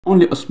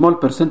Only a small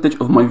percentage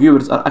of my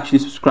viewers are actually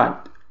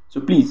subscribed,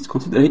 so please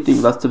consider hitting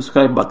that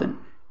subscribe button.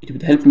 It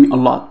would help me a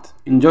lot.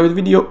 Enjoy the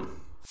video!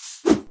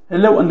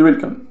 Hello and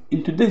welcome.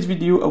 In today's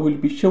video I will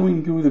be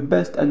showing you the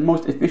best and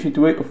most efficient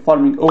way of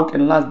farming oak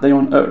and last day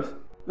on earth.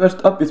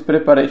 First up is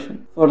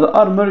preparation. For the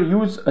armor,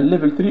 use a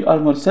level 3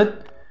 armor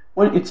set.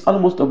 When it's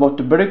almost about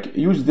to break,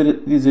 use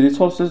these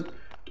resources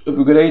to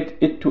upgrade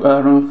it to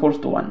a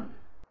reinforced one.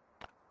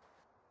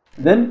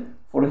 Then,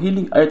 for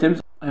healing items,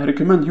 I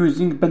recommend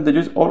using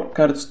bandages or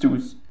carrot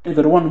stews.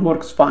 Either one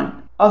works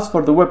fine. As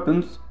for the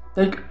weapons,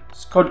 take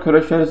skull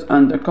crushers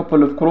and a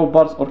couple of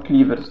crowbars or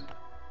cleavers.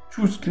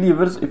 Choose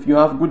cleavers if you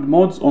have good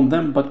mods on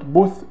them, but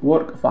both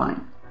work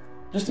fine.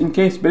 Just in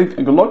case building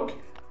a Glock,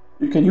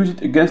 you can use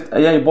it against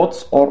AI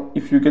bots or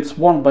if you get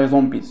swarmed by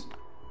zombies,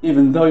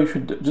 even though you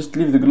should just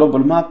leave the global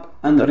map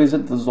and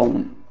reset the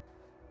zone.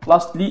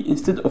 Lastly,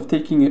 instead of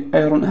taking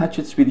iron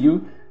hatchets with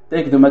you,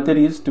 take the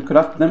materials to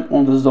craft them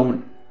on the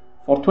zone.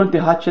 For 20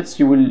 hatchets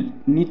you will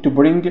need to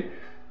bring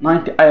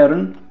 90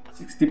 iron,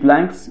 60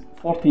 planks,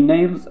 40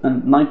 nails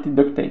and 90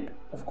 duct tape.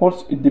 Of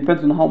course, it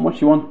depends on how much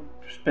you want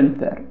to spend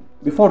there.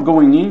 Before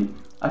going in,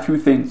 a few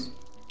things.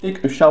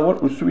 Take a shower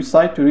or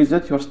suicide to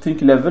reset your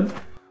stink level.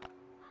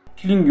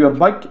 Clean your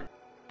bike.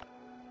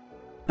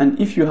 And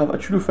if you have a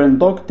true friend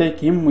dog, take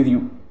him with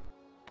you.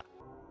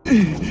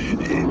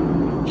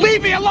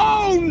 Leave me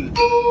alone!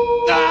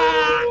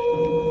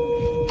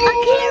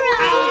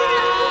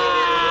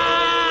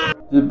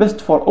 The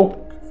best for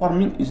oak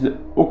farming is the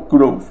oak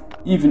grove.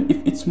 Even if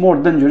it's more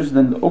dangerous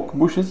than the oak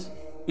bushes,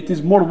 it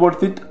is more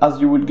worth it as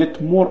you will get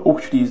more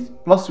oak trees.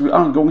 Plus we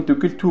aren't going to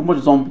kill too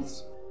much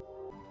zombies.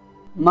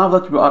 Now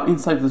that we are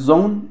inside the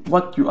zone,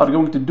 what you are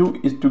going to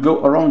do is to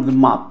go around the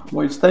map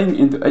while staying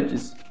in the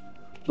edges.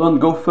 Don't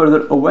go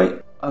further away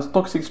as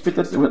toxic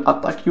spitters will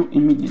attack you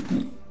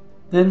immediately.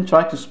 Then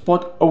try to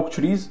spot oak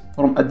trees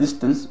from a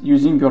distance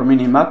using your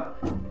mini-map.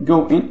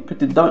 Go in,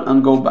 cut it down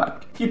and go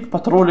back. Keep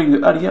patrolling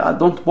the area and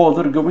don't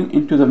bother going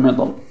into the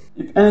middle.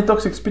 If any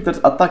toxic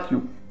spitters attack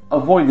you,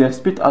 avoid their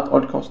spit at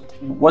all costs.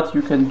 What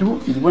you can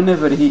do is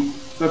whenever he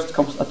first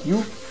comes at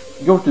you,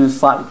 go to the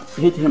side,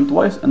 hit him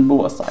twice and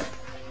move aside.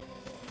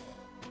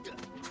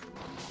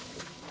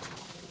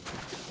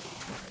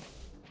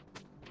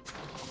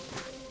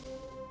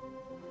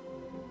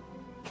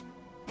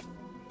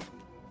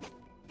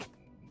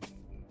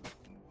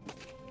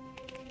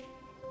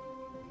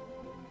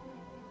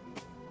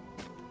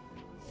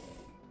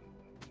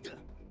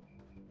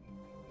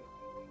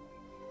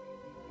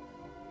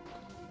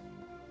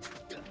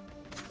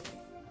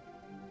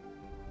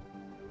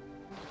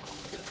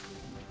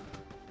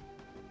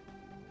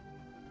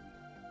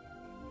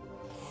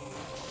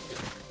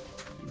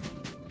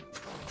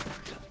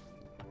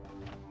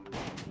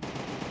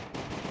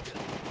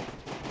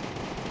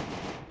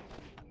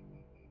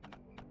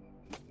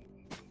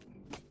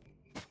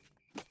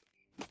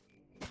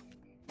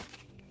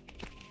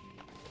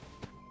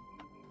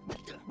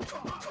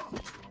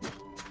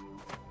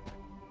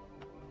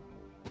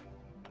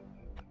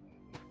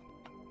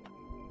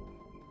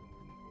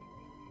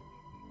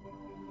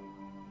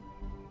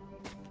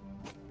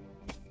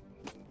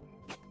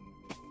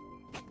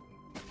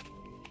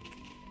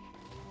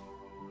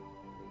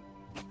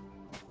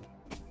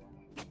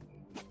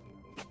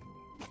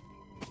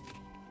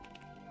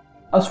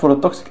 As for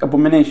the toxic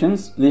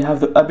abominations, they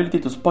have the ability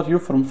to spot you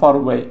from far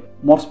away.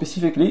 More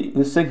specifically,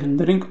 the second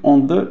ring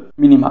on the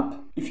minimap.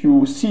 If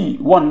you see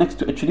one next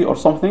to a tree or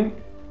something,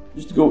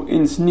 just go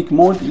in sneak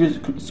mode, use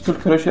skull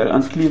crusher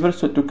and cleaver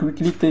so to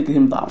quickly take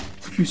him down.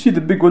 If you see the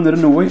big one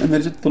run away and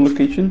reset the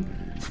location,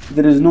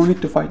 there is no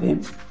need to fight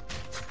him.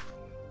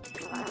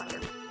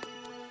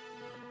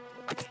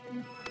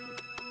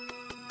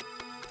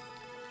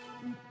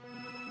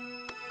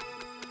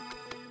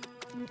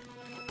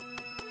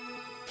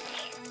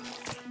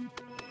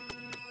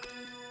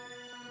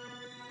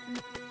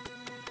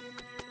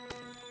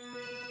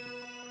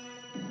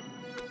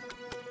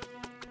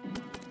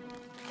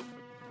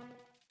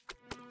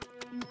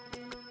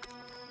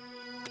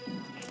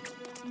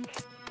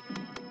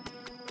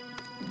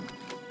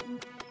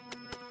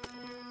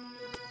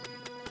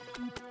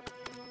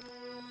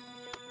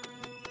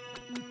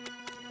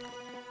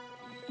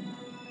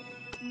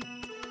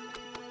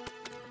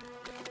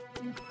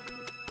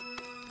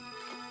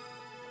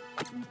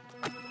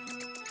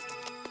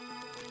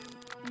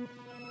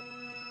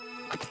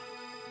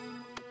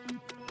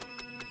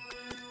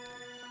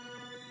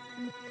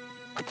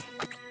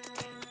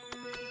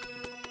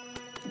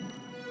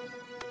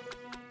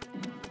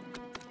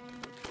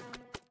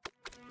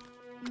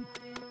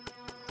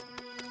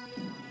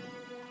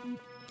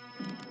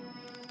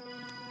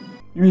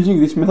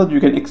 Using this method you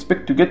can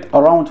expect to get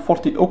around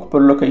 40 oak per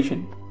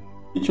location.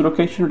 Each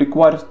location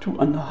requires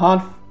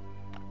 2.5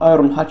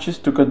 iron hatches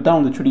to cut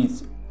down the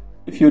trees.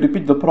 If you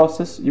repeat the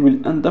process, you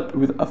will end up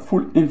with a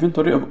full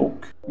inventory of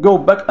oak. Go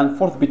back and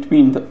forth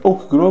between the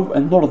oak grove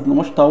and northern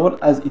watchtower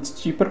as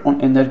it's cheaper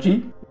on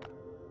energy.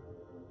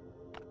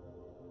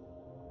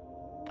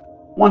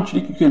 One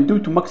trick you can do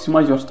to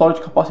maximize your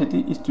storage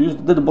capacity is to use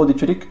the dead body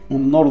trick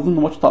on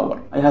Northern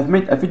Watchtower. I have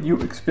made a video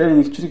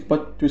explaining this trick,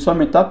 but to sum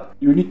it up,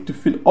 you need to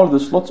fill all the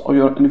slots of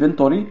your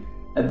inventory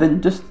and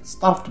then just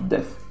starve to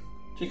death.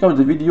 Check out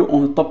the video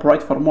on the top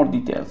right for more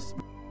details.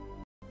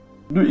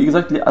 Do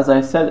exactly as I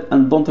said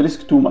and don't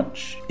risk too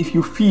much. If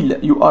you feel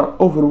you are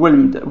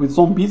overwhelmed with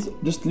zombies,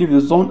 just leave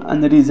the zone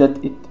and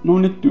reset it. No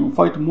need to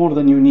fight more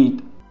than you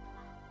need.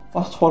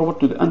 Fast forward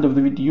to the end of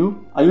the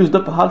video. I used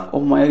up half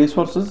of my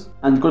resources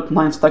and got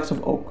 9 stacks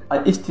of oak. I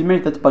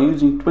estimate that by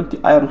using 20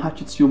 iron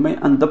hatchets you may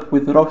end up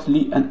with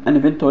roughly an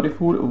inventory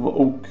full of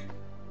oak.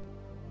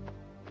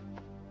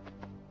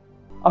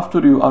 After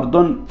you are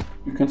done,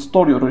 you can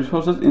store your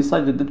resources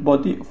inside the dead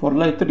body for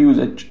later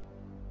usage.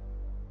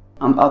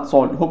 And that's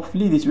all.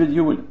 Hopefully this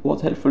video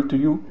was helpful to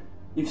you.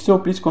 If so,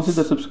 please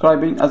consider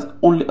subscribing, as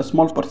only a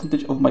small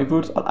percentage of my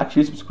viewers are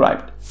actually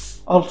subscribed.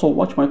 Also,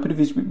 watch my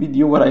previous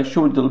video where I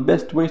showed the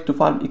best ways to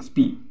farm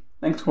XP.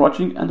 Thanks for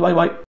watching and bye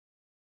bye.